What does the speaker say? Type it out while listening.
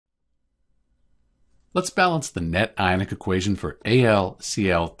Let's balance the net ionic equation for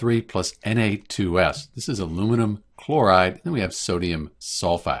AlCl3 plus Na2S. This is aluminum chloride, and then we have sodium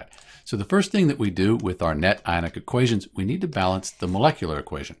sulfide. So the first thing that we do with our net ionic equations, we need to balance the molecular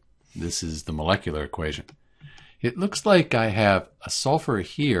equation. This is the molecular equation. It looks like I have a sulfur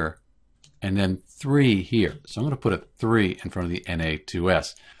here and then 3 here. So I'm going to put a 3 in front of the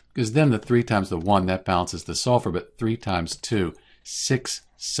Na2S, because then the 3 times the 1, that balances the sulfur, but 3 times 2, 6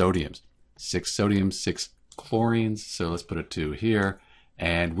 sodiums. 6 sodiums, 6 chlorines, so let's put a 2 here,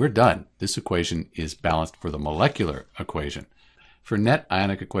 and we're done. This equation is balanced for the molecular equation. For net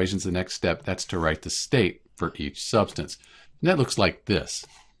ionic equations, the next step, that's to write the state for each substance. And that looks like this.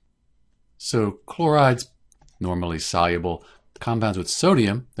 So chloride's normally soluble. Compounds with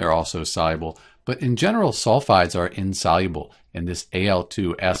sodium, they're also soluble, but in general, sulfides are insoluble, and this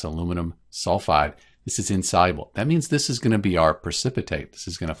Al2S aluminum sulfide, this is insoluble. That means this is going to be our precipitate. This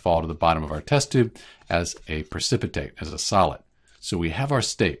is going to fall to the bottom of our test tube as a precipitate, as a solid. So we have our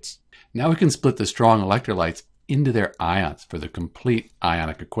states. Now we can split the strong electrolytes into their ions for the complete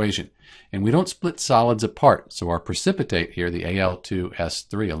ionic equation. And we don't split solids apart. So our precipitate here, the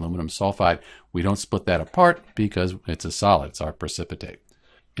Al2S3 aluminum sulfide, we don't split that apart because it's a solid. It's our precipitate.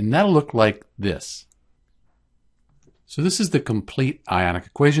 And that'll look like this. So this is the complete ionic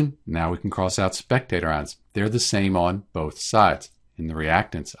equation. Now we can cross out spectator ions. They're the same on both sides. In the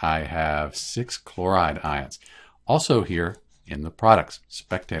reactants, I have 6 chloride ions. Also here in the products,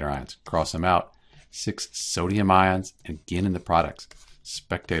 spectator ions. Cross them out. 6 sodium ions, and again in the products,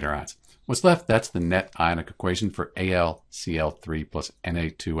 spectator ions. What's left, that's the net ionic equation for AlCl3 plus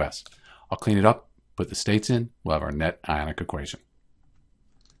Na2S. I'll clean it up, put the states in, we'll have our net ionic equation.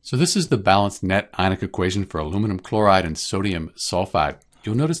 So this is the balanced net ionic equation for aluminum chloride and sodium sulfide.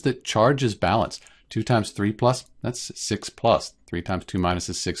 You'll notice that charge is balanced. 2 times 3 plus, that's 6 plus. 3 times 2 minus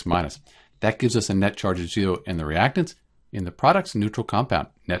is 6 minus. That gives us a net charge of 0 in the reactants. In the products, neutral compound,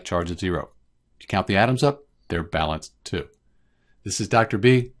 net charge of 0. If you count the atoms up, they're balanced too. This is Dr.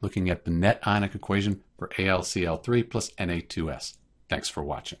 B looking at the net ionic equation for AlCl3 plus Na2S. Thanks for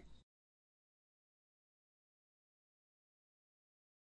watching.